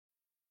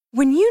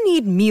When you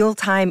need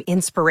mealtime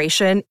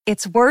inspiration,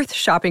 it's worth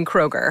shopping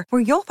Kroger,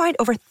 where you'll find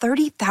over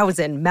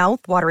 30,000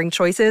 mouth-watering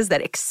choices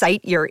that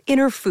excite your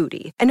inner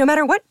foodie. And no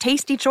matter what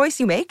tasty choice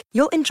you make,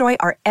 you'll enjoy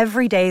our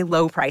everyday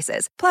low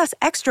prices, plus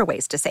extra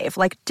ways to save,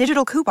 like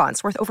digital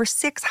coupons worth over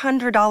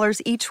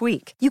 $600 each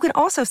week. You can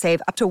also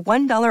save up to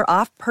 $1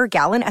 off per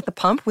gallon at the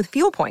pump with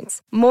fuel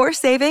points. More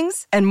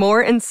savings and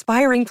more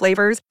inspiring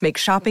flavors make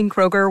shopping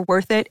Kroger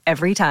worth it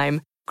every time.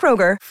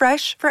 Kroger,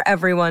 fresh for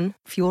everyone.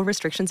 Fuel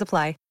restrictions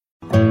apply.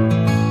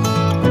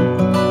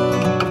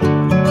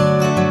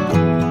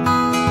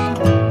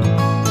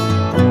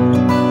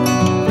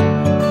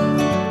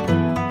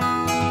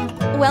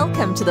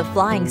 Welcome to the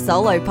Flying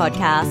Solo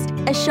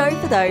Podcast, a show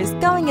for those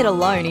going it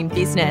alone in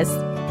business.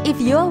 If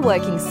you're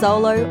working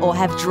solo or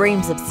have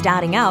dreams of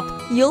starting up,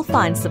 you'll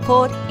find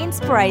support,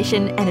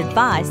 inspiration and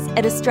advice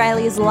at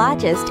Australia's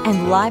largest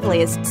and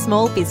liveliest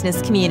small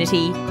business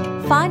community.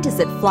 Find us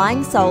at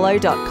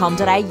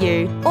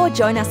flyingsolo.com.au or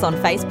join us on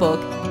Facebook.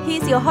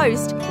 Here's your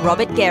host,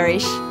 Robert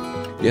Gerrish.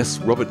 Yes,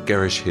 Robert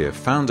Gerrish here,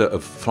 founder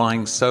of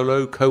Flying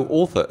Solo,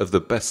 co-author of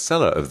the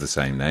bestseller of the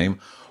same name,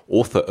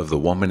 author of The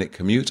 1 Minute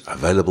Commute,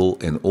 available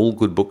in all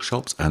good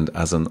bookshops and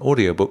as an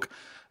audiobook,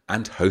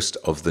 and host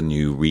of the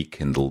new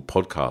Rekindle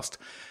podcast.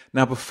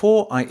 Now,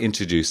 before I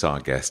introduce our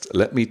guest,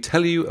 let me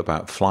tell you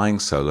about Flying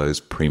Solo's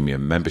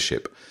premium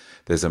membership.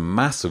 There's a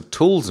mass of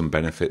tools and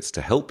benefits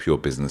to help your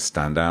business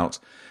stand out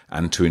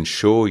and to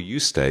ensure you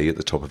stay at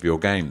the top of your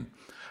game.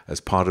 As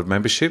part of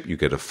membership, you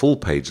get a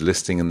full-page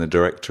listing in the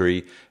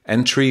directory,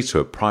 entry to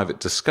a private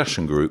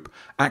discussion group,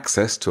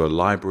 access to a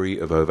library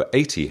of over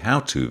 80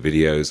 how-to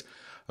videos,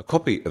 a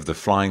copy of the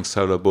Flying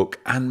Solo book,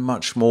 and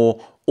much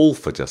more, all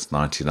for just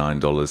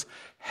 $99.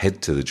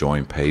 Head to the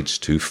join page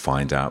to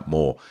find out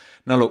more.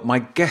 Now look, my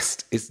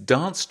guest is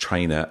dance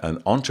trainer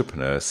and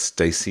entrepreneur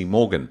Stacey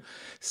Morgan.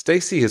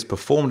 Stacey has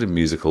performed in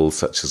musicals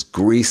such as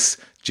Grease,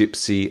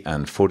 Gypsy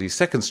and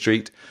 42nd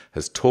Street,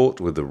 has taught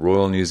with the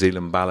Royal New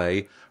Zealand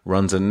Ballet,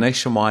 runs a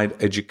nationwide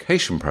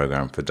education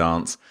program for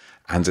dance,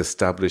 and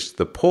established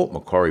the Port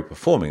Macquarie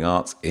Performing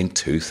Arts in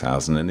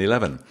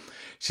 2011.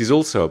 She's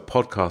also a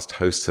podcast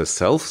host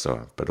herself, so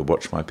I better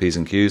watch my P's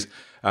and Q's,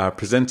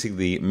 presenting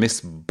the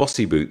Miss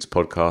Bossy Boots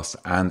podcast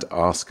and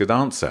Ask a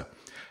Dancer.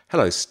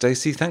 Hello,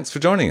 Stacey. Thanks for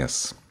joining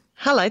us.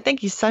 Hello.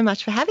 Thank you so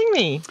much for having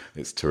me.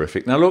 It's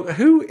terrific. Now, look,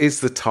 who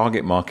is the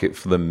target market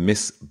for the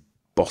Miss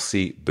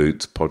Bossy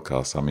Boots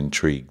podcast? I'm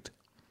intrigued.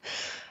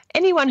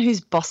 Anyone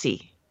who's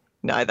bossy.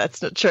 No,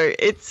 that's not true.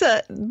 It's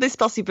Miss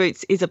Bossy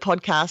Boots is a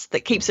podcast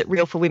that keeps it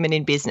real for women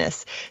in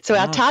business. So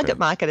our target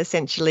market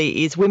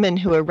essentially is women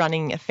who are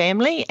running a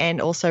family and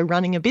also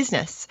running a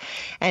business.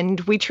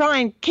 And we try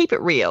and keep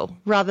it real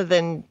rather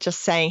than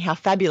just saying how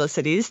fabulous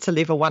it is to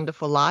live a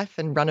wonderful life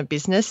and run a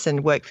business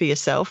and work for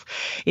yourself.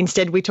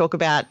 Instead, we talk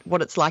about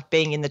what it's like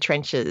being in the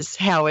trenches,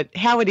 how it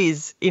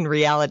is in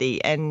reality,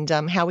 and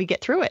how we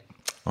get through it.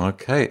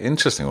 Okay,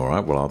 interesting. All right.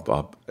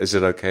 Well, is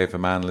it okay if a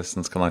man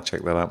listens? Can I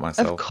check that out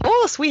myself? Of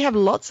course. We have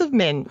lots of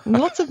men,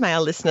 lots of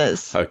male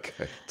listeners.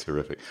 Okay,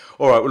 terrific.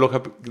 All right. Well,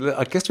 look,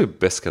 I guess we'd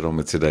best get on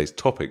with today's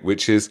topic,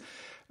 which is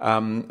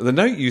the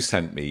note you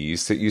sent me. You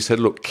said,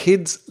 look,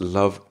 kids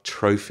love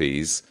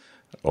trophies.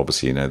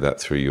 Obviously, you know that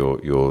through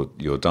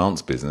your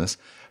dance business,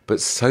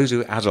 but so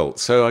do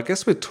adults. So I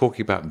guess we're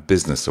talking about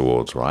business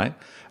awards, right?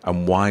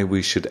 And why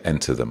we should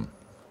enter them.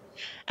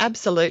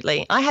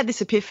 Absolutely. I had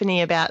this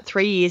epiphany about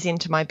 3 years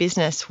into my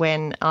business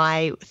when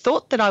I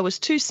thought that I was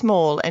too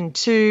small and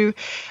too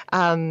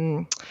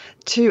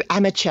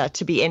amateur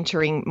to be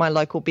entering my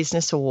local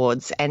business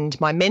awards. And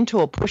my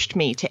mentor pushed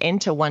me to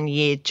enter one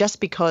year just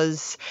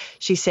because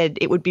she said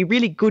it would be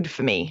really good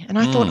for me. And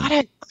I thought,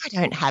 I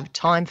don't have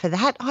time for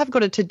that. I've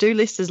got a to-do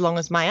list as long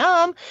as my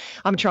arm.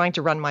 I'm trying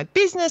to run my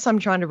business. I'm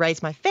trying to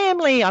raise my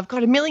family. I've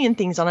got a million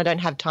things on. I don't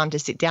have time to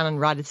sit down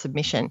and write a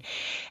submission.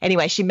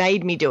 Anyway, she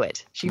made me do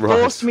it. She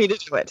forced me to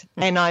do it.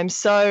 And I'm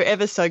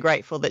ever so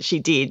grateful that she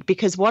did,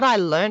 because what I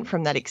learned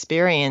from that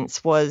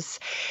experience was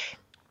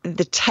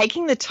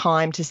taking the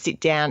time to sit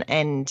down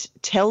and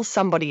tell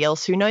somebody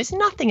else who knows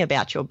nothing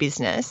about your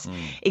business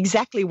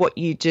exactly what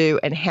you do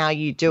and how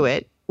you do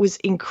it was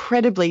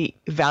incredibly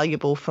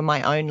valuable for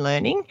my own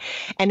learning.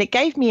 And it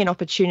gave me an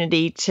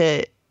opportunity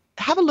to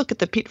have a look at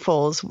the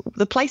pitfalls,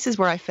 the places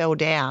where I fell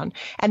down,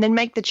 and then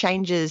make the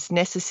changes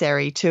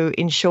necessary to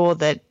ensure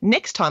that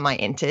next time I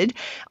entered,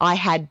 I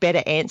had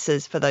better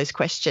answers for those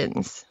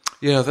questions.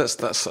 Yeah,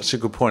 that's such a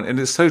good point. And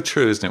it's so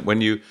true, isn't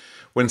it?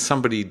 When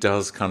somebody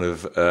does kind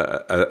of,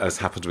 as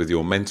happened with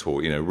your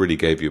mentor, really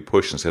gave you a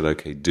push and said,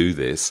 okay, do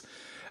this.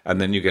 And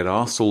then you get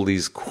asked all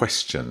these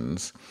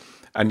questions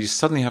and you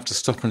suddenly have to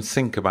stop and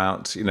think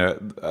about,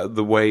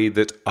 the way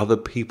that other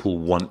people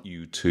want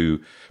you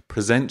to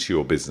present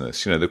your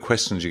business. The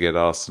questions you get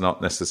asked are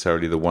not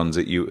necessarily the ones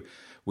that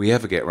we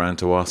ever get around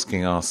to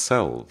asking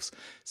ourselves.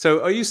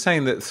 So are you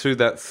saying that through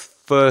that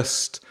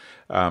first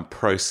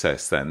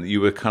process then you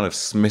were kind of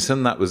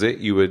smitten? That was it?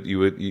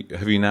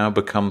 Have you now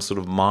become sort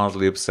of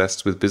mildly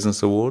obsessed with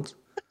business awards?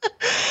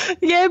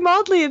 Yeah,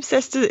 mildly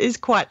obsessed is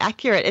quite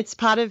accurate. It's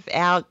part of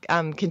our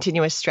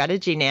continuous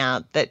strategy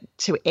now that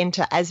to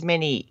enter as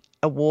many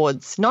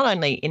awards, not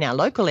only in our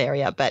local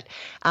area, but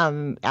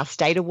our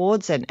state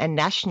awards and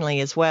nationally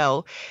as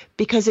well,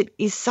 because it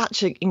is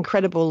such an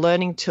incredible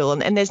learning tool.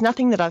 And there's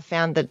nothing that I've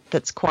found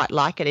that's quite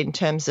like it in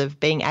terms of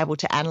being able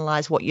to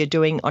analyse what you're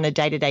doing on a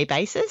day-to-day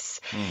basis.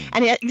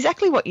 And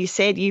exactly what you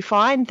said, you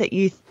find that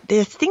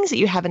there are things that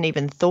you haven't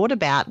even thought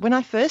about. When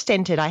I first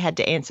entered, I had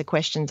to answer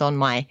questions on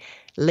my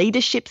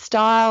leadership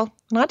style,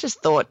 and I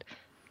just thought,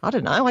 I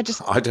don't know. I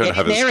don't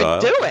have a style.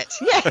 And do it.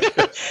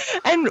 Yeah.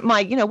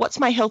 And what's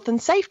my health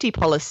and safety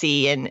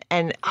policy? And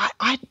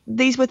I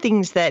these were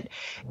things that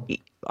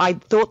I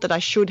thought that I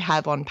should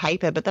have on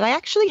paper, but that I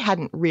actually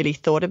hadn't really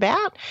thought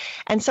about.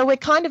 And so we're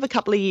kind of a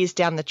couple of years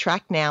down the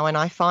track now, and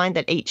I find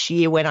that each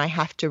year when I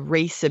have to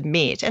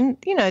resubmit, and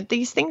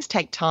these things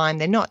take time.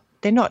 They're not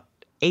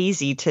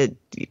easy to,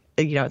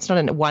 it's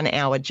not a 1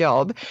 hour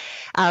job,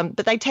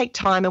 but they take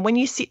time. And when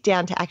you sit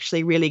down to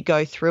actually really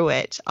go through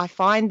it, I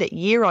find that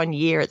year on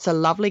year, it's a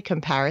lovely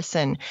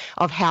comparison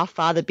of how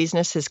far the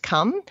business has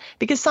come,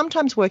 because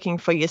sometimes working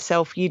for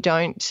yourself, you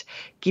don't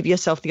give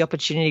yourself the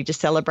opportunity to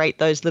celebrate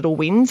those little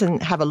wins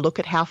and have a look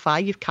at how far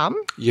you've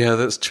come. Yeah,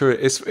 that's true.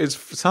 It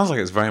sounds like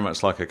it's very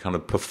much like a kind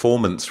of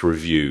performance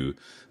review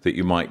that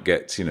you might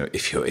get,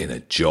 if you're in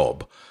a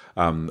job.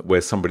 Where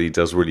somebody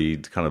does really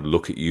kind of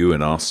look at you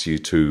and asks you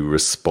to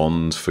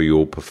respond for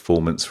your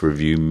performance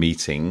review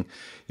meeting.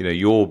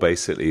 You're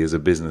basically, as a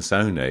business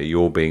owner,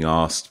 you're being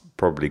asked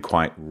probably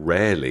quite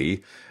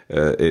rarely.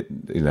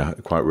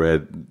 Quite rare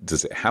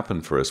does it happen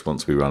for us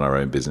once we run our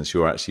own business.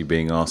 You're actually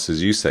being asked,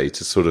 as you say,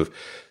 to sort of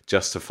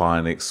justify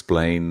and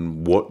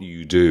explain what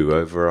you do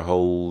over a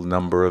whole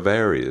number of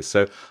areas.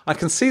 So I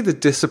can see the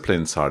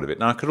discipline side of it.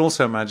 Now, I can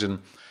also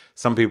imagine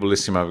some people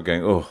listening might be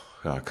going, oh,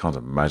 I can't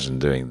imagine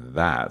doing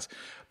that.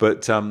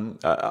 But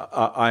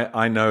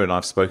I know, and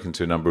I've spoken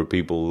to a number of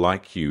people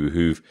like you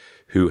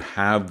who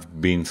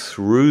have been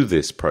through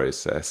this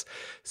process.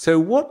 So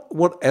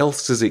what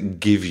else does it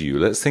give you?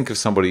 Let's think of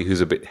somebody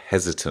who's a bit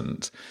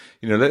hesitant.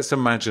 Let's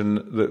imagine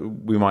that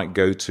we might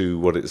go to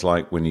what it's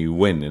like when you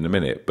win in a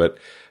minute. But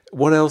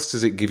what else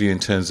does it give you in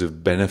terms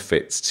of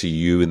benefits to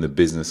you in the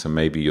business and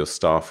maybe your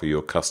staff or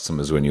your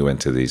customers when you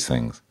enter these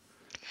things?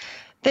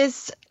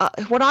 There's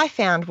what I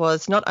found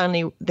was not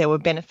only there were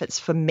benefits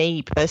for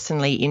me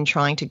personally in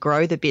trying to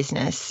grow the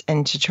business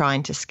and to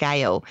trying to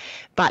scale,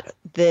 but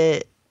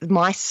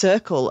my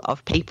circle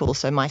of people,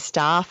 so my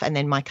staff and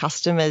then my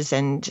customers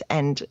and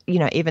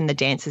even the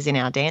dancers in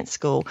our dance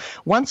school,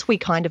 once we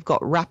kind of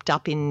got wrapped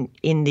up in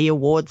the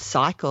awards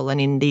cycle and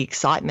in the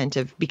excitement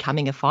of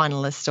becoming a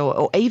finalist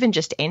or even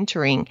just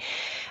entering,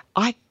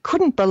 I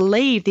couldn't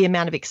believe the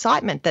amount of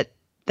excitement that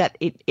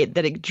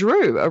it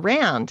drew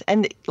around.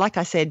 And like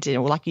I said,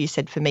 like you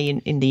said for me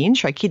in the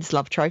intro, kids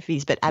love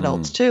trophies, but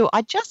adults too.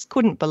 I just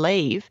couldn't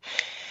believe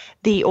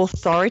the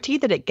authority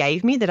that it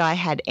gave me that I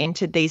had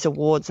entered these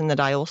awards and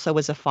that I also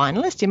was a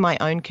finalist in my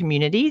own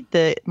community.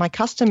 My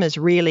customers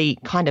really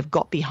kind of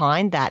got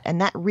behind that, and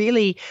that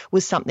really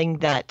was something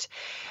that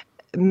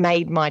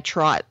made my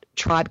tribe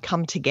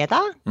come together.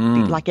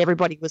 Like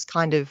everybody was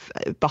kind of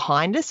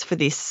behind us for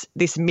this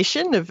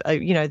mission of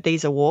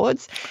these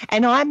awards.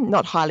 And I'm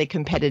not highly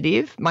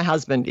competitive. My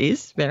husband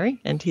is very,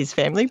 and his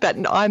family, but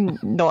I'm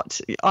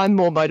not. I'm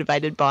more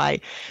motivated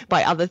by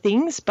other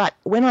things. But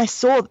when I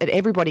saw that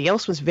everybody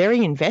else was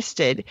very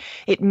invested,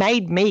 it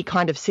made me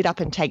kind of sit up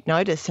and take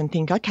notice and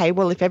think, okay,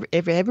 well, if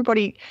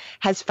everybody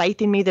has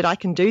faith in me that I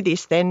can do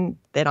this, then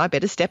I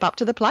better step up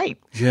to the plate.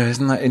 Yeah,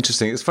 isn't that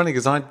interesting? It's funny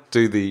because I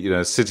do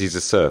the City to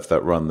Surf,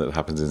 that run that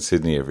happens in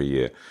Sydney every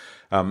year.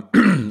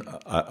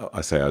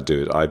 I say I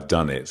do it. I've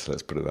done it.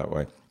 Let's put it that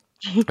way.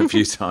 A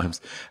few times,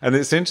 and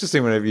it's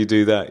interesting whenever you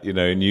do that,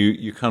 and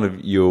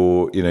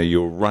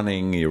you're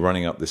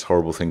running up this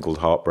horrible thing called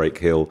Heartbreak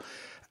Hill,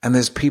 and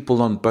there's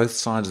people on both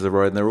sides of the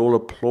road, and they're all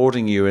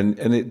applauding you, and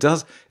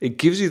it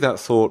gives you that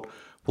thought.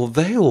 Well,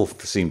 they all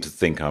seem to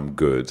think I'm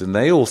good, and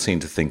they all seem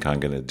to think I'm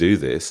going to do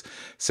this.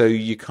 So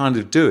you kind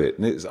of do it,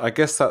 and I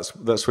guess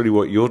that's really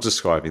what you're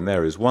describing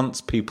there. Is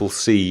once people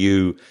see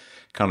you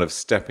kind of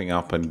stepping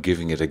up and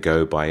giving it a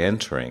go by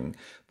entering,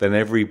 then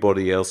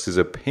everybody else's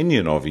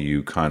opinion of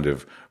you kind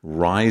of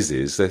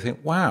rises. They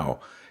think,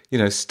 wow,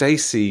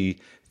 Stacey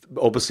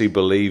obviously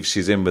believes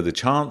she's in with a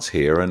chance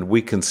here, and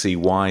we can see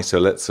why, so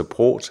let's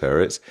support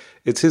her. It's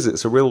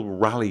a real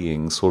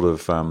rallying sort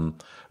of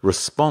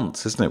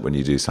response, isn't it, when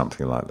you do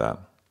something like that?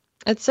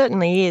 It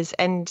certainly is.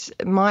 And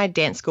my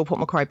dance school, Port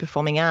Macquarie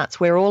Performing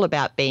Arts, we're all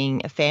about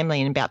being a family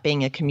and about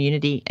being a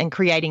community and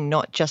creating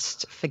not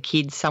just for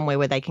kids somewhere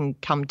where they can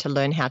come to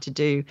learn how to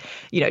do,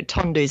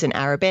 tondus and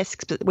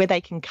arabesques, but where they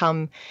can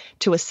come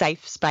to a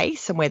safe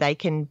space and where they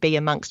can be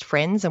amongst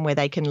friends and where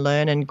they can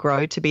learn and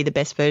grow to be the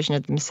best version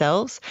of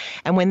themselves.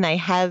 And when they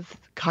have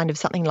kind of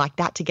something like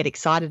that to get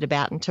excited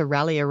about and to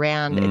rally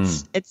around,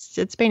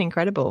 it's been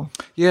incredible.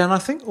 Yeah, and I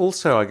think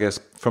also, I guess,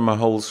 from a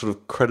whole sort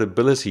of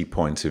credibility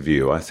point of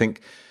view, I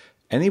think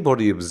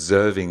anybody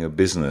observing a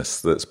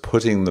business that's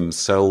putting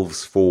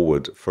themselves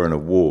forward for an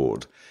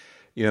award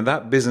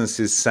that business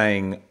is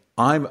saying,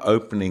 I'm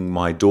opening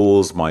my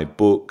doors, my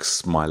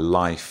books, my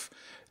life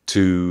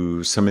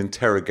to some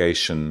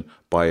interrogation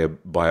by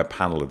a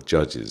panel of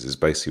judges, is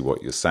basically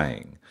what you're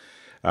saying.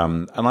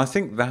 And I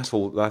think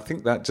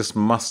that just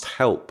must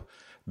help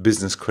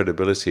business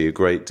credibility a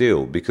great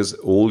deal, because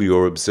all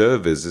your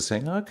observers are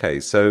saying, okay,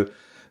 so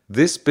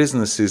this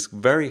business is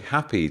very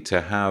happy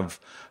to have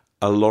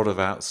a lot of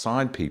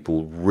outside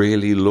people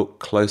really look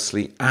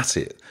closely at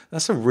it.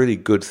 That's a really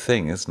good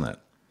thing, isn't it?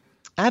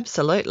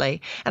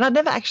 Absolutely. And I'd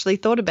never actually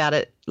thought about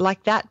it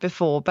like that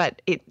before,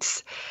 but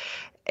it's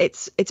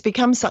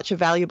become such a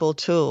valuable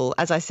tool.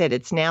 As I said,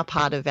 it's now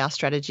part of our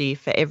strategy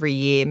for every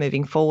year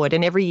moving forward.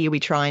 And every year we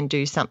try and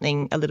do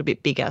something a little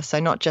bit bigger. So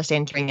not just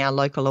entering our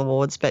local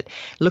awards, but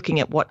looking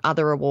at what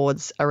other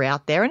awards are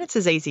out there. And it's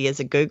as easy as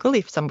a Google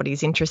if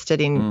somebody's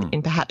interested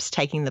in perhaps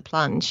taking the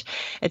plunge.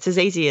 It's as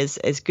easy as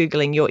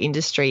Googling your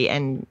industry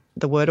and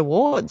the word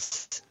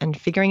awards and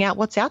figuring out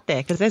what's out there,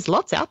 because there's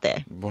lots out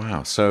there.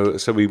 Wow. So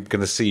we're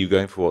going to see you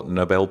going for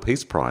Nobel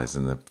Peace Prize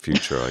in the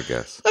future, I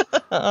guess.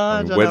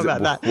 I don't know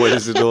about that. Where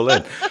does it all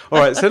end? All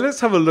right. So let's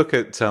have a look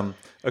at,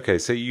 okay,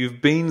 so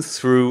you've been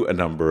through a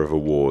number of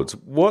awards.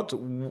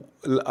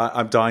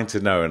 I'm dying to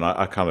know, and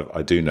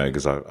I do know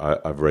because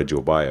I've read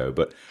your bio,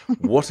 but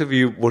what have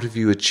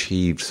you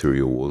achieved through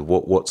your award?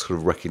 What sort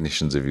of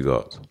recognitions have you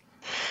got?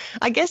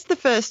 I guess the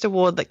first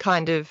award that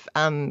kind of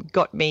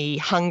got me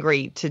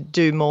hungry to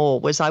do more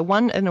was I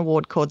won an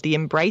award called the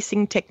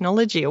Embracing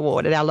Technology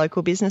Award at our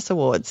local business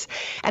awards.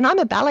 And I'm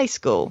a ballet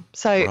school.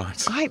 So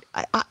right.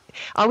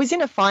 I was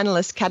in a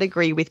finalist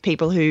category with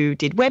people who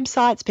did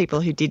websites,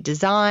 people who did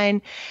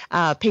design,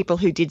 people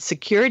who did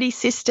security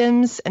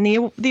systems. And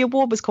the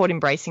award was called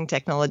Embracing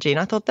Technology.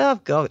 And I thought,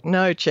 they've got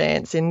no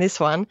chance in this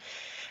one.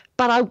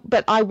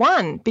 But I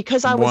won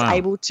because I was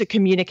able to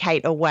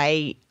communicate a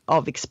way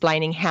of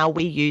explaining how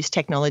we use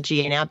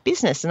technology in our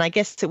business. And I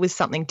guess it was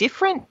something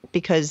different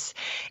because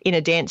in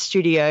a dance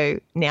studio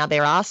now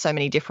there are so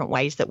many different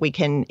ways that we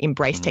can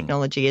embrace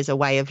technology as a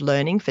way of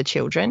learning for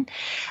children.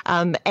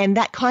 And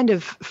that kind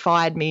of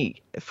fired me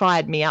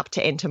up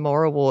to enter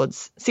more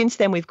awards. Since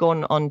then, we've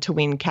gone on to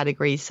win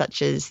categories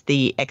such as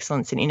the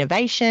Excellence in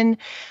Innovation.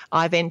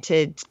 I've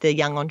entered the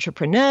Young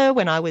Entrepreneur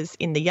when I was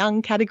in the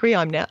Young category.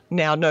 I'm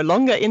now no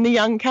longer in the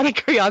Young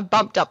category. I've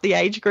bumped up the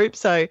age group.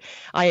 So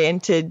I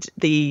entered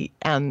the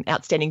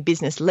Outstanding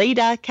Business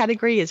Leader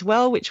category as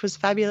well, which was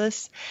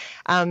fabulous.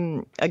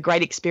 A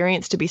great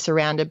experience to be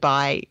surrounded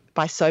by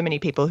so many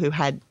people who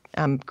had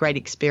great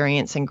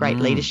experience and great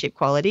leadership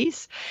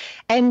qualities.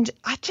 And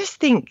I just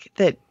think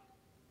that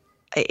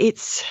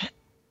it's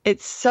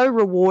so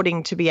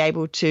rewarding to be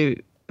able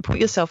to put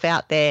yourself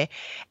out there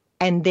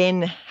and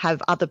then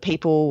have other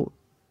people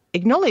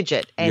acknowledge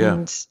it.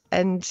 And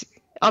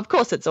of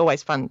course, it's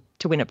always fun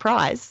to win a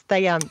prize.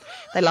 They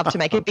love to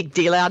make a big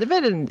deal out of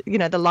it, and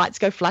the lights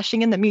go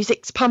flashing and the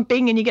music's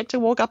pumping and you get to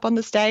walk up on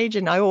the stage.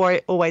 And I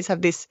always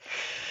have this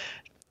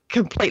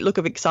complete look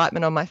of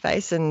excitement on my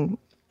face and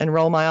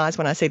roll my eyes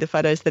when I see the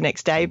photos the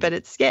next day. But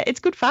it's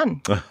good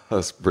fun.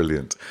 That's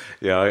brilliant.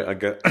 Yeah,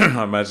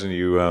 I imagine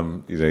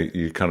you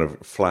you kind of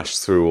flash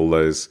through all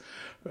those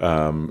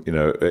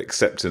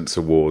acceptance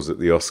awards at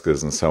the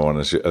Oscars and so on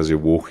as you're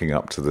walking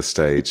up to the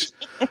stage.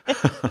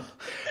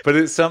 But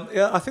it's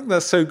I think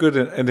that's so good,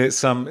 and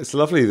it's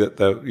lovely that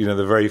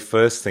the very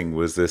first thing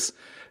was this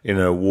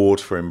award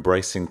for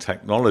embracing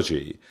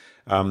technology,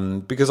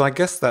 because I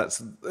guess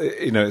that's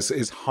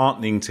it's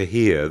heartening to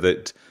hear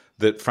that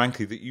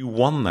frankly that you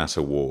won that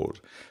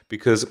award,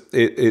 because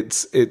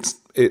it's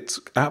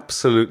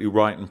absolutely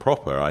right and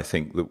proper, I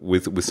think, that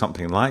with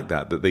something like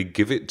that they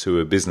give it to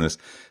a business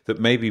that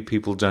maybe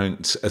people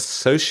don't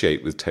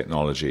associate with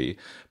technology,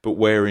 but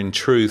where in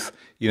truth,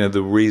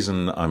 the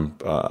reason I'm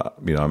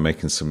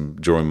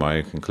drawing my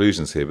own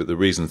conclusions here, but the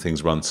reason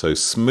things run so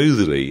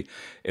smoothly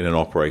in an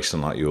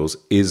operation like yours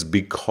is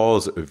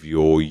because of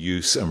your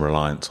use and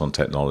reliance on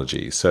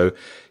technology. So,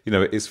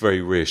 it's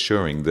very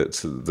reassuring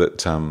that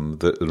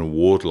an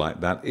award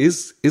like that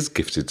is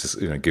gifted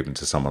to given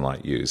to someone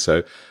like you.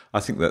 So I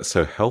think that's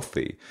so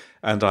healthy,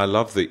 and I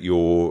love that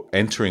you're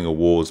entering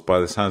awards, by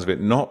the sounds of it,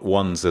 not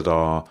ones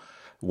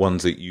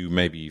that you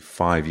maybe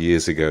 5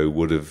 years ago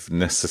would have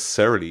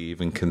necessarily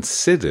even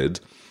considered,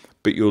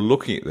 but you're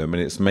looking at them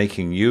and it's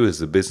making you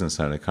as a business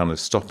owner kind of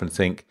stop and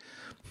think,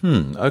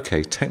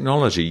 okay,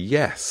 technology,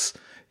 yes,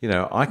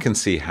 I can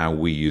see how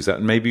we use that.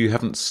 And maybe you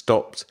haven't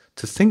stopped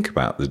to think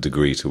about the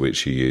degree to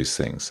which you use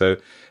things. So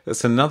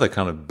that's another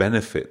kind of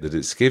benefit that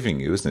it's giving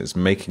you, isn't it? It's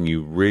making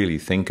you really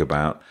think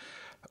about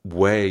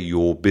where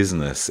your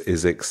business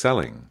is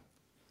excelling.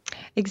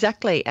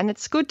 Exactly. And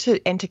it's good to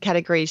enter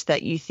categories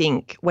that you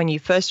think when you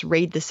first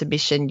read the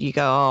submission, you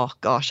go, oh,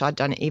 gosh, I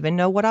don't even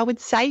know what I would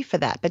say for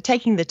that. But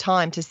taking the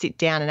time to sit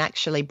down and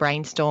actually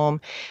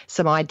brainstorm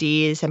some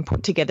ideas and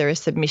put together a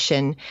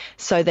submission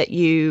so that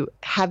you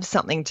have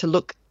something to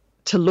look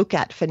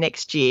at for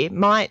next year.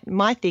 My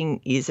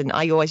thing is, and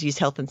I always use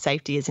health and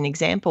safety as an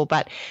example,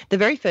 but the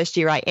very first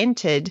year I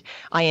entered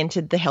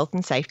the health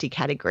and safety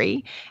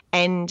category,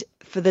 and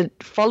for the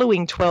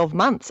following 12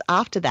 months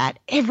after that,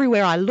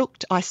 everywhere I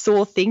looked, I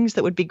saw things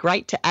that would be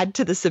great to add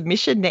to the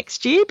submission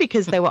next year,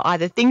 because they were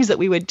either things that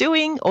we were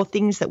doing or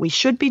things that we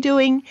should be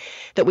doing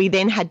that we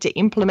then had to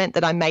implement,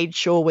 that I made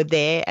sure were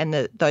there and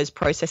that those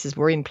processes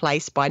were in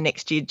place by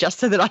next year, just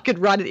so that I could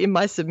write it in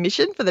my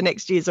submission for the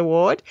next year's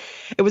award.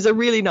 It was a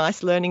really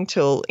nice learning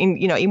tool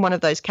in one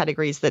of those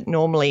categories that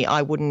normally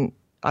I wouldn't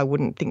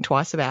think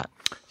twice about.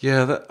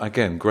 Yeah, that,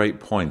 again, great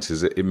point.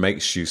 Is it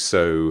makes you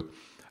so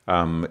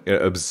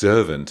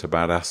observant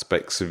about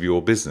aspects of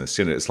your business.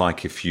 It's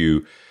like if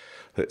you,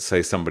 let's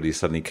say somebody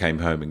suddenly came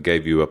home and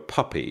gave you a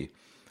puppy,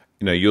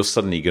 you're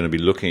suddenly going to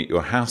be looking at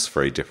your house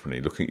very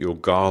differently, looking at your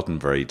garden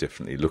very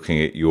differently,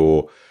 looking at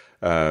your,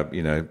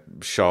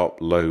 sharp,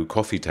 low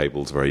coffee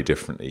tables very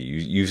differently.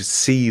 You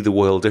see the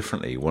world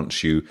differently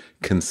once you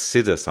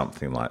consider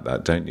something like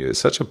that, don't you? It's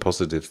such a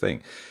positive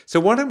thing.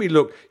 So why don't we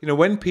look,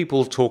 when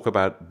people talk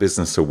about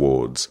business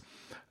awards,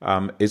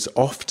 it's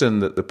often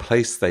that the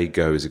place they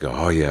go is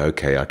oh yeah,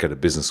 okay, I get a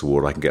business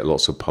award, I can get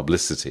lots of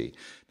publicity.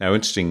 Now,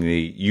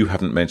 interestingly, you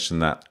haven't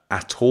mentioned that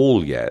at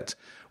all yet.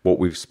 What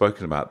we've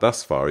spoken about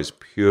thus far is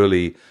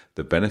purely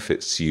the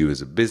benefits to you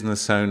as a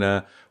business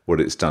owner,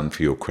 what it's done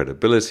for your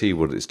credibility,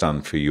 what it's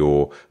done for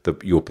your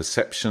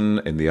perception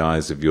in the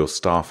eyes of your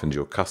staff and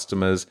your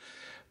customers.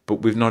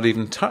 But we've not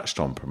even touched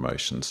on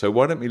promotion. So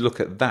why don't we look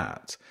at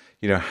that?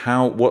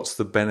 What's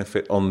the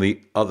benefit on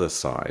the other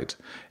side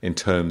in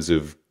terms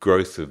of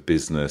growth of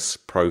business,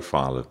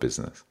 profile of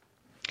business?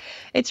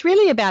 It's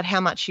really about how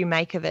much you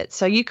make of it.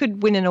 So you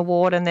could win an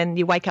award and then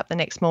you wake up the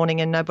next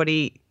morning and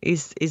nobody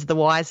is the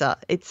wiser.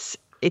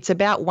 It's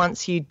about,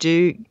 once you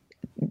do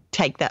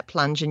take that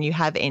plunge and you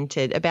have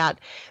entered, about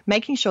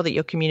making sure that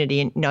your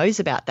community knows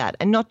about that.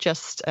 And not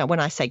just when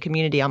I say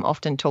community, I'm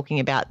often talking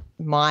about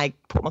my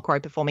Port Macquarie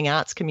Performing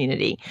Arts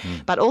community,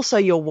 but also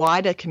your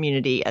wider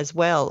community as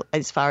well,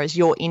 as far as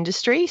your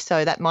industry.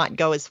 So that might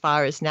go as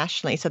far as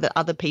nationally, so that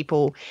other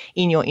people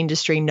in your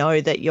industry know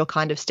that you're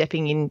kind of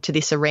stepping into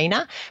this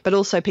arena, but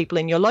also people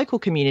in your local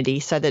community,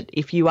 so that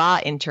if you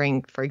are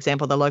entering, for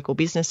example, the local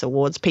business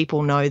awards,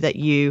 people know that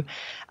you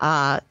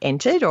are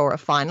entered or a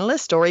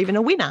finalist or even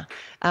a winner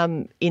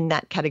in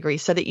that category,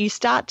 so that you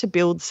start to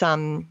build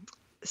some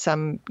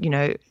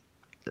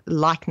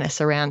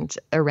likeness around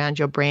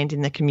your brand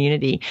in the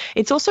community.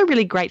 It's also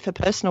really great for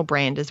personal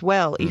brand as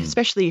well,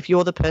 especially if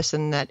you're the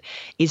person that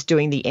is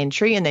doing the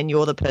entry and then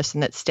you're the person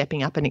that's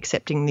stepping up and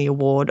accepting the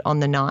award on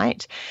the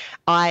night.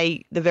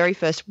 The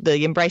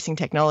Embracing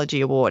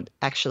Technology Award,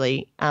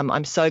 actually,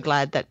 I'm so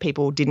glad that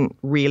people didn't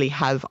really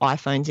have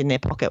iPhones in their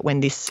pocket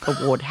when this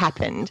award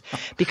happened,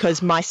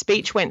 because my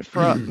speech went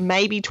for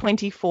maybe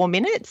 24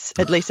 minutes,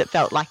 at least it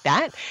felt like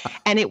that,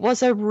 and it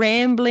was a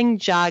rambling,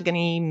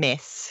 jargony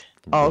mess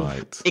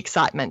of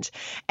excitement.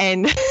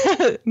 And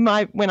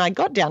when I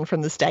got down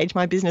from the stage,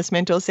 my business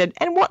mentor said,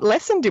 "And what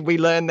lesson did we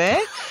learn there?"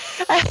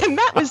 And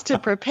that was to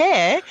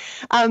prepare.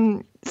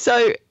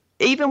 So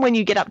even when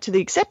you get up to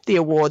accept the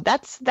award,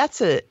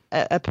 that's a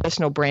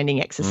personal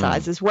branding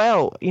exercise as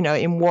well,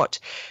 in what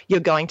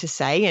you're going to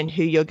say and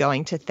who you're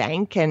going to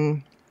thank,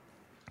 and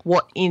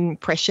what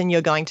impression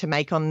you're going to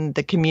make on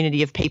the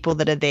community of people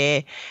that are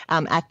there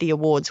at the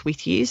awards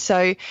with you.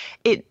 So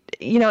it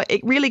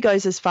really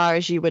goes as far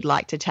as you would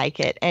like to take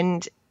it.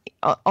 And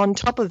on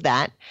top of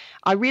that,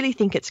 I really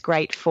think it's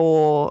great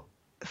for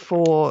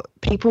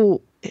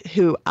people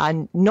who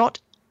are not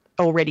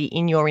already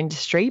in your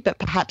industry, but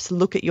perhaps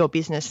look at your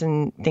business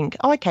and think,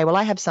 oh, okay, well,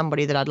 I have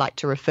somebody that I'd like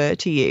to refer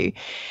to you.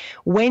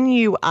 When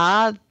you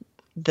are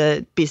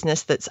the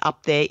business that's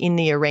up there in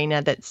the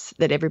arena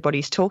that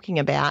everybody's talking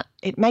about,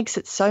 it makes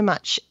it so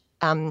much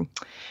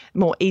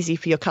more easy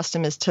for your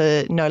customers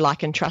to know,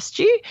 like, and trust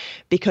you,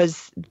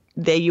 because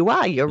there you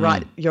are. You're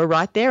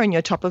right there and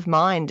you're top of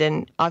mind.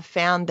 And I've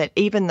found that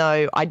even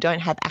though I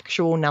don't have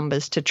actual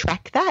numbers to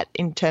track that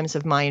in terms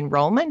of my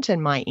enrollment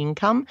and my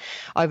income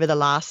over the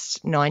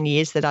last 9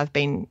 years that I've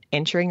been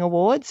entering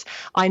awards,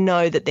 I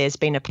know that there's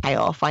been a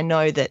payoff. I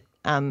know that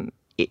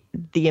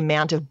the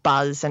amount of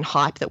buzz and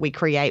hype that we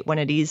create when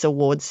it is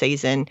award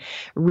season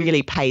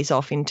really pays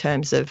off in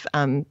terms of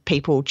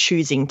people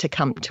choosing to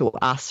come to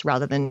us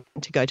rather than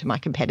to go to my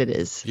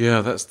competitors.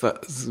 Yeah, that's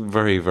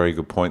very, very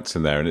good points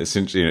in there. And it's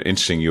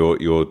interesting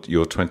your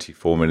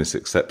 24 minutes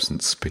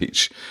acceptance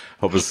speech,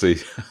 obviously.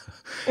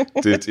 I'd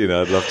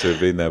love to have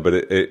been there, but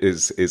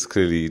it's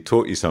clearly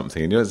taught you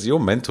something. And your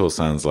mentor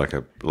sounds like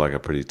a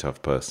pretty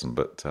tough person.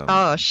 But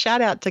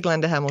shout out to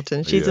Glenda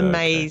Hamilton. She's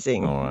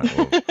amazing. Okay. All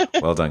right,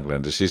 well done,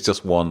 Glenda. She's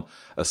just won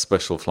a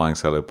special Flying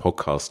Solo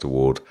podcast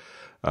award,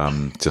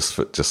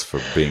 just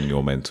for being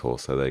your mentor.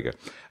 So there you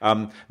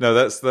go. No,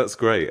 that's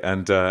great.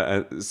 And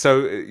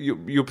so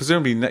you're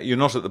presumably you're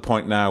not at the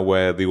point now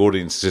where the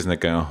audience is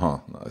isn't going,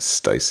 oh, no,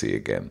 Stacey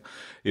again.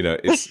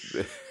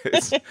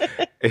 It's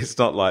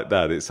not like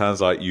that. It sounds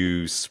like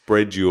you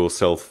spread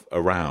yourself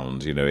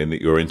around, in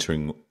that you're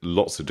entering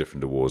lots of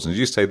different awards. And as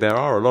you say, there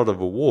are a lot of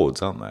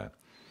awards, aren't there?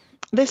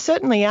 There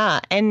certainly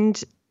are.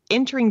 And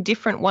entering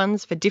different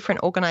ones for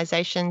different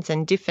organisations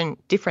and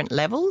different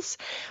levels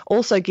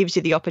also gives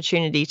you the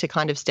opportunity to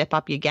kind of step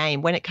up your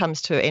game. When it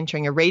comes to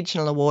entering a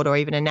regional award or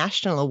even a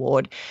national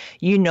award,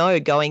 you know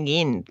going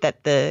in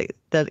that the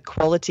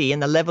quality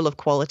and the level of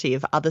quality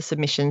of other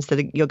submissions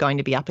that you're going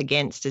to be up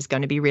against is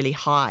going to be really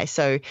high.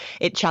 So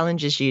it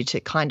challenges you to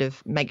kind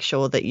of make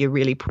sure that you're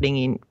really putting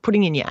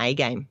in your A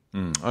game.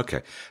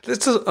 Okay.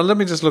 Let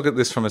me just look at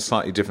this from a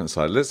slightly different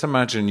side. Let's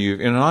imagine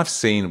I've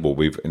seen,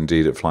 we've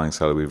indeed at Flying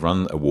Solo, we've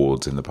run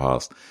awards in the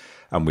past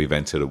and we've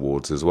entered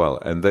awards as well.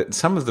 And that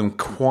some of them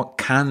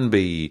can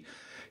be,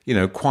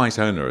 quite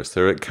onerous.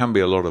 There can be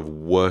a lot of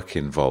work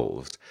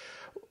involved.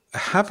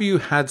 Have you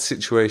had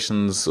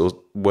situations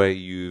where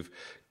you've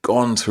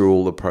gone through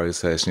all the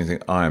process and you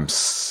think, I am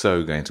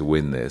so going to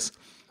win this,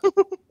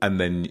 and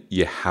then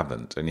you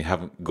haven't, and you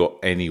haven't got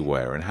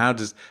anywhere? And how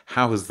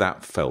has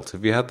that felt?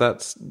 Have you had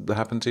that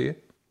happen to you?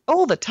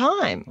 All the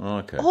time.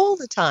 Okay. All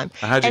the time.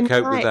 How do you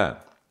cope with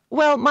that?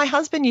 Well, my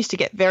husband used to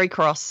get very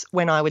cross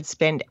when I would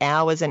spend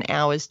hours and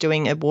hours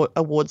doing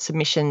award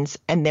submissions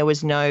and there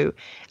was no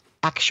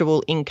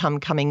actual income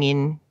coming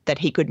in that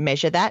he could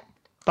measure that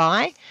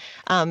by.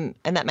 And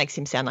that makes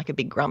him sound like a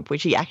big grump,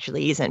 which he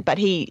actually isn't. But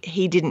he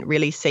didn't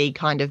really see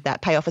kind of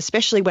that payoff,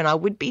 especially when I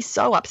would be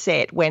so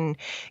upset when,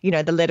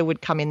 the letter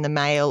would come in the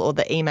mail or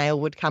the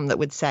email would come that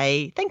would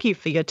say, thank you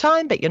for your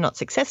time, but you're not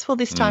successful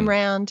this time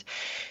round.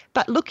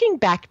 But looking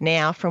back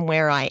now from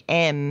where I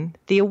am,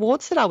 the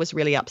awards that I was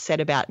really upset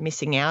about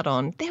missing out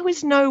on, there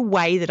was no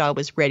way that I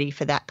was ready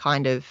for that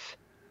kind of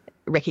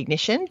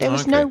recognition. There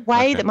was no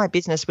way that my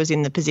business was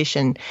in the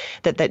position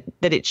that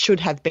it should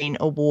have been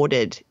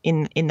awarded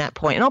in that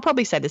point. And I'll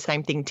probably say the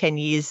same thing 10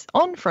 years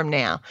on from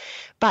now.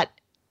 But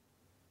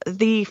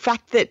the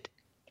fact that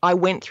I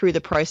went through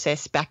the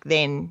process back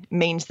then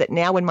means that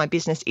now when my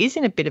business is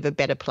in a bit of a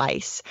better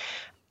place,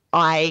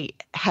 I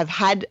have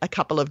had a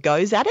couple of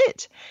goes at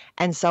it.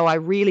 And so I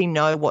really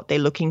know what they're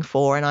looking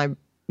for. And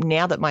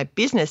now that my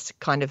business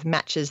kind of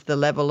matches the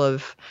level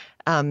of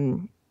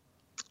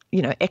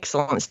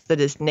excellence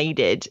that is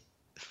needed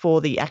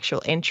for the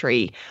actual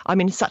entry, I'm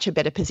in such a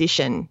better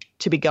position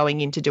to be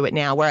going in to do it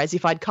now. Whereas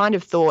if I'd kind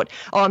of thought,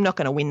 I'm not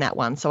going to win that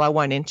one, so I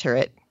won't enter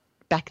it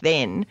back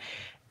then,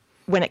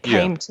 when it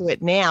came to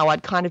it now,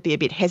 I'd kind of be a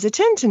bit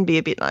hesitant and be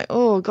a bit like,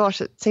 oh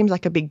gosh, it seems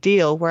like a big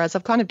deal. Whereas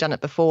I've kind of done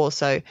it before,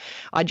 so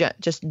I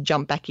just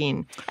jump back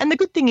in. And the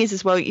good thing is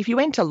as well, if you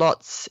enter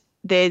lots,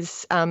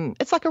 there's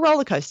it's like a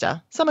roller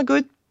coaster. Some are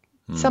good.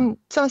 Some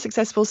are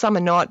successful, some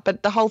are not,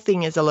 but the whole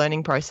thing is a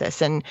learning process,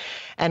 and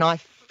I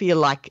feel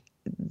like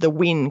the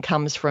win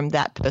comes from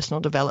that personal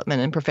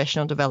development and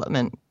professional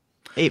development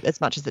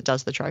as much as it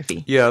does the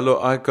trophy. Yeah,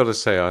 look, I've got to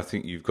say, I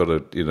think you've got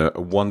a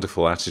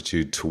wonderful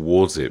attitude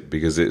towards it,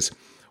 because it's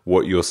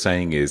what you're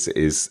saying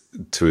is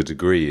to a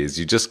degree is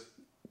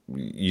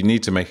you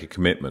need to make a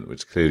commitment,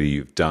 which clearly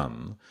you've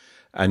done,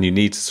 and you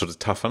need to sort of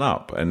toughen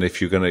up. And if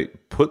you're going to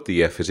put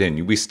the effort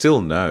in, we still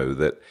know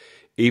that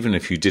even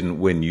if you didn't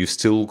win, you've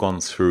still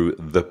gone through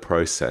the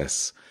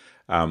process.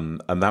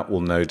 And that will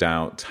no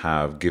doubt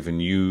have given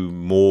you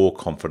more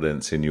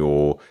confidence in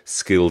your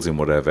skills in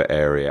whatever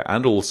area,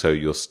 and also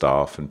your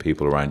staff and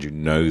people around you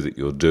know that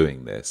you're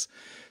doing this.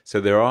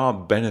 So there are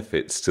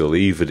benefits still,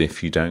 even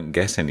if you don't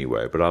get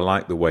anywhere. But I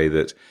like the way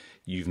that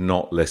you've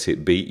not let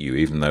it beat you,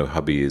 even though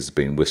hubby has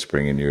been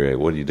whispering in your ear,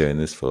 what are you doing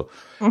this for?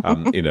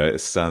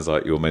 It sounds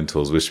like your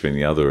mentor's whispering in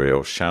the other ear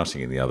or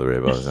shouting in the other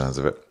ear by the sounds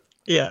of it.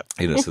 Yeah.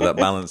 So that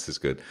balance is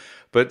good.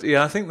 But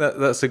yeah, I think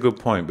that's a good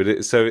point. But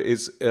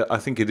I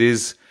think it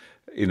is,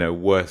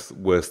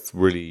 worth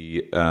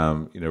really,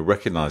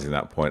 recognizing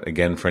that point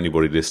again for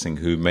anybody listening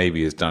who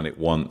maybe has done it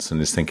once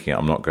and is thinking,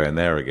 I'm not going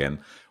there again.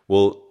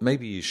 Well,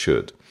 maybe you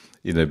should,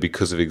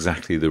 because of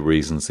exactly the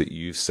reasons that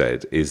you've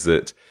said, is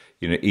that,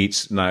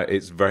 now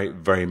it's very,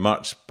 very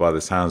much by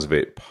the sounds of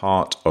it,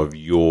 part of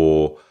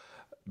your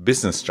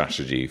business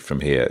strategy from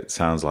here. It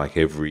sounds like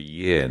every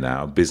year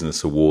now,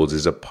 business awards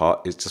is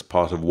it's just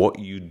part of what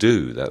you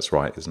do. That's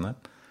right, isn't it?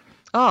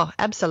 Oh,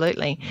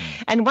 absolutely.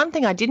 And one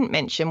thing I didn't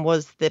mention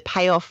was the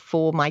payoff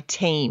for my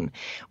team.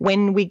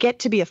 When we get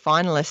to be a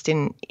finalist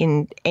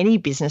in any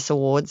business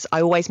awards,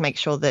 I always make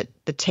sure that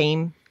the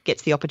team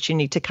gets the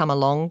opportunity to come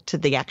along to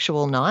the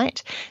actual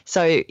night.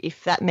 So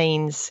if that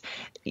means,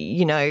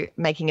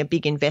 making a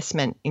big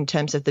investment in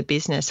terms of the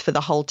business for the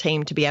whole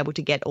team to be able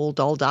to get all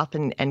dolled up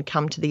and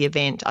come to the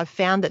event, I've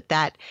found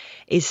that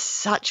is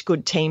such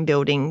good team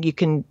building. You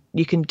can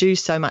do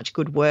so much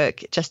good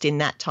work just in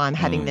that time,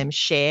 having them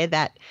share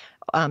that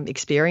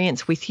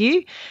experience with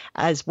you,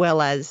 as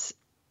well as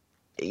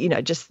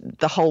just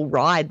the whole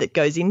ride that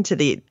goes into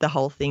the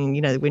whole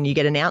thing. When you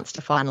get announced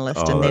a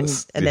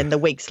finalist, and then the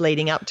weeks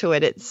leading up to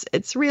it,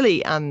 it's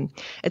really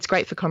it's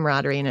great for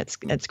camaraderie, and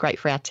it's great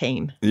for our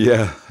team.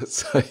 Yeah,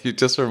 so you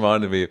just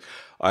reminded me.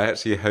 I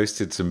actually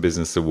hosted some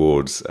business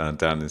awards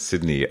down in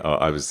Sydney.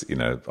 I was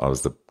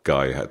the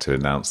guy who had to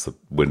announce the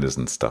winners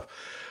and stuff.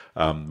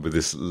 With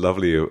this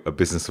lovely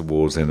business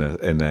awards in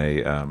an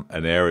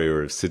area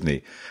of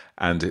Sydney,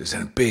 and it was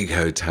in a big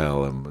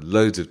hotel and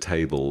loads of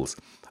tables,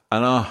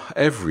 and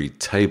every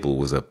table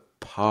was a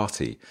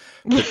party.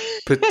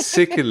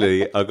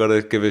 Particularly, I've got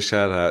to give a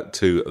shout out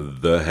to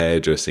the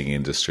hairdressing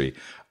industry.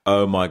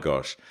 Oh my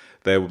gosh.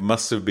 There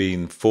must have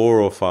been 4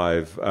 or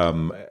 5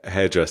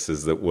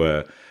 hairdressers that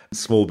were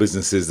small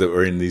businesses that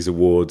were in these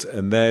awards,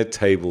 and their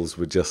tables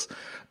were just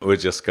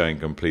going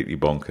completely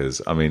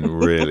bonkers. I mean,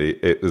 really,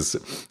 it was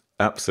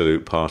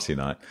absolute party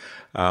night.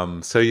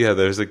 So yeah,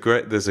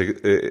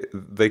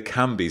 they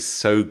can be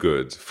so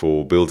good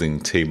for building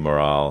team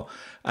morale,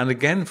 and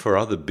again for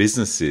other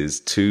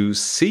businesses to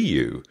see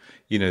you.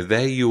 You know,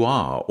 there you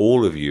are,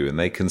 all of you, and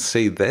they can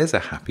see there's a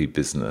happy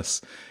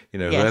business. You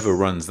know, Yes. whoever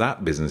runs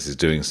that business is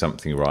doing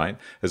something right,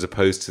 as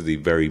opposed to the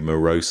very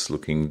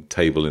morose-looking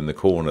table in the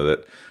corner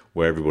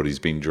where everybody's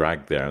been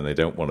dragged there and they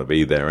don't want to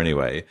be there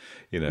anyway.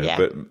 You know, Yeah.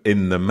 but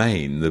in the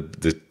main,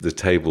 the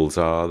tables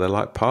they're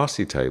like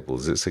party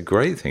tables. It's a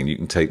great thing. You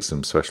can take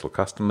some special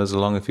customers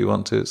along if you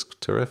want to. It's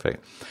terrific.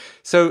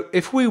 So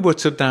if we were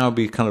to now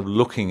be kind of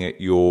looking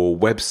at your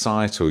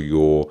website or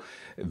your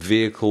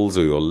vehicles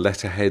or your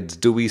letterheads,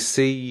 do we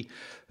see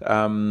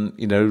logos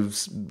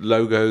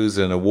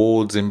and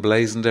awards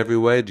emblazoned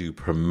everywhere? Do you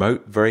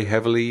promote very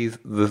heavily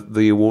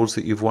the awards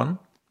that you've won?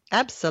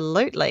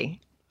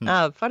 Absolutely.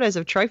 Photos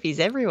of trophies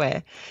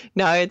everywhere.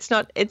 No, it's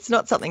not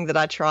something that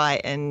I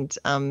try and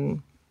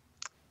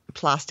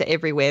plaster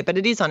everywhere, but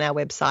it is on our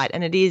website,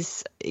 and it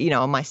is,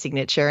 on my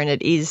signature, and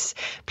it is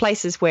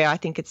places where I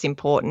think it's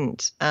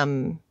important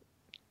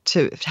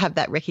to have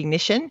that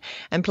recognition,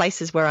 and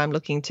places where I'm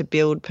looking to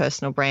build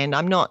personal brand.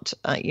 I'm not,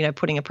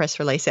 putting a press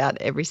release out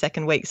every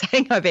second week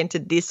saying I've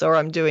entered this or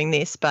I'm doing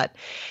this, but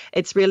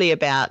it's really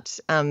about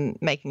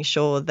making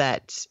sure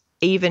that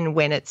even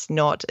when it's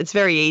not, it's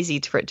very easy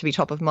for it to be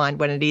top of mind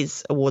when it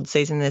is award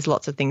season. There's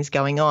lots of things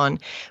going on,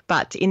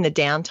 but in the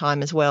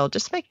downtime as well,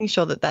 just making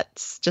sure that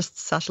that's just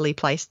subtly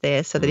placed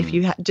there, so that if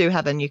you do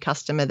have a new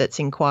customer that's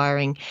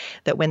inquiring,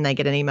 that when they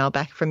get an email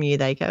back from you,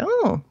 they go,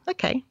 oh,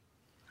 okay,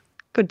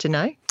 good to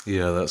know.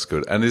 Yeah, that's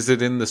good. And is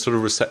it in the sort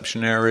of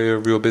reception area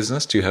of your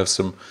business? Do you have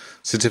some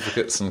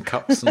certificates and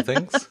cups and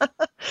things?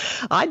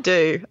 I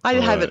do. I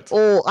have it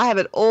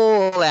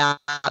all out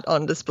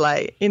on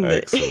display in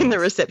the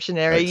reception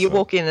area. Excellent. You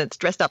walk in and it's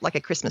dressed up like a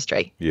Christmas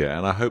tree. Yeah,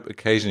 and I hope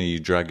occasionally you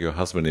drag your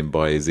husband in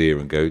by his ear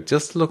and go,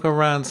 just look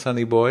around,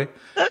 sonny boy.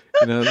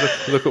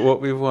 Look at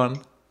what we've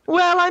won.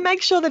 Well, I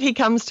make sure that he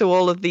comes to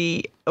all of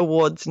the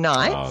awards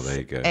nights. Oh, there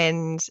you go.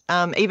 And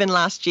even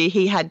last year,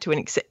 he had to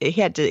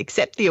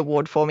accept the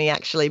award for me,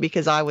 actually,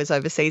 because I was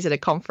overseas at a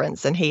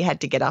conference, and he had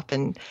to get up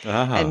and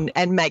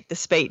make the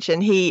speech.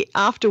 And he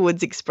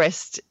afterwards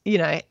expressed,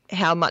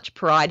 how much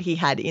pride he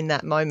had in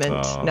that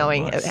moment,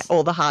 knowing nice.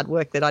 all the hard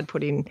work that I'd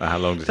put in How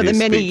long did for he the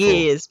many speak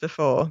years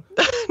before.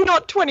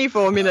 Not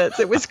 24 minutes.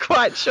 It was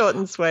quite short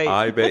and sweet.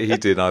 I bet he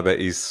did. I bet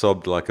he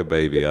sobbed like a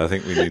baby. I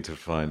think we need to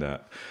find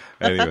out.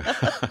 Anyway,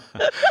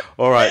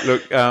 all right.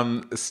 Look,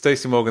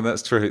 Stacey Morgan,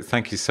 that's terrific.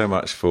 Thank you so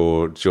much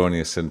for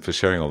joining us and for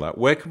sharing all that.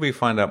 Where can we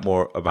find out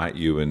more about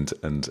you and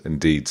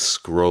indeed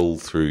scroll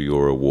through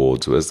your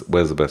awards?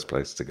 Where's the best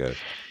place to go?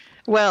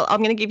 Well,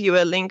 I'm going to give you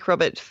a link,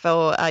 Robert,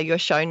 for your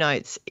show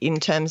notes in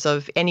terms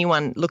of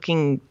anyone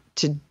looking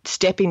to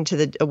step into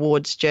the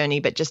awards journey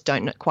but just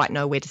don't quite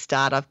know where to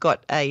start. I've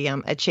got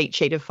a cheat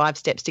sheet of 5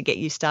 steps to get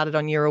you started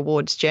on your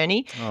awards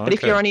journey. But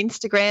if you're on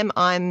Instagram,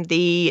 I'm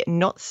the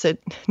not so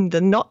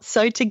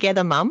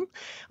together mum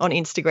on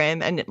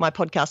Instagram, and my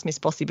podcast Miss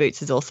Bossy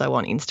Boots is also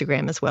on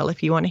Instagram as well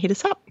if you want to hit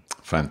us up.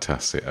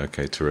 Fantastic.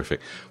 Okay,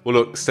 terrific. Well,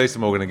 look, Stacey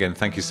Morgan, again,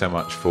 thank you so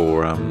much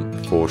for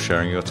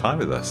sharing your time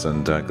with us,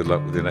 and good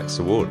luck with your next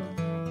award.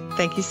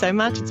 Thank you so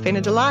much. It's been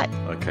a delight.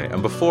 Okay,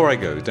 and before I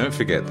go, don't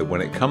forget that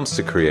when it comes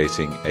to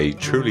creating a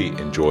truly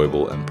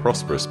enjoyable and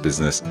prosperous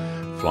business,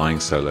 Flying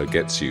Solo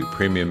gets you.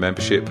 Premium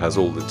membership has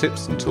all the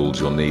tips and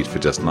tools you'll need for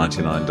just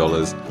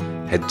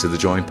 $99. Head to the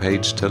join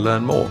page to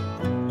learn more.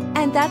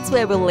 And that's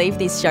where we'll leave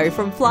this show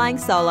from Flying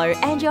Solo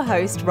and your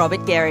host,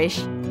 Robert Gerish.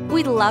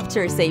 We'd love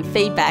to receive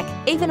feedback,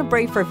 even a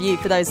brief review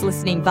for those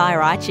listening via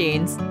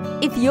iTunes.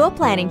 If you're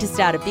planning to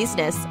start a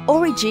business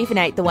or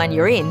rejuvenate the one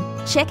you're in,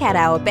 check out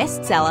our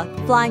bestseller,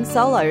 Flying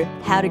Solo,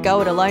 How to Go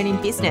It Alone in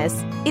Business.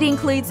 It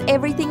includes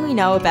everything we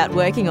know about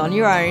working on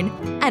your own.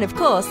 And of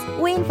course,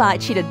 we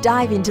invite you to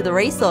dive into the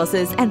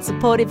resources and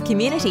supportive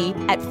community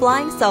at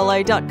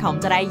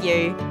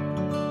flyingsolo.com.au.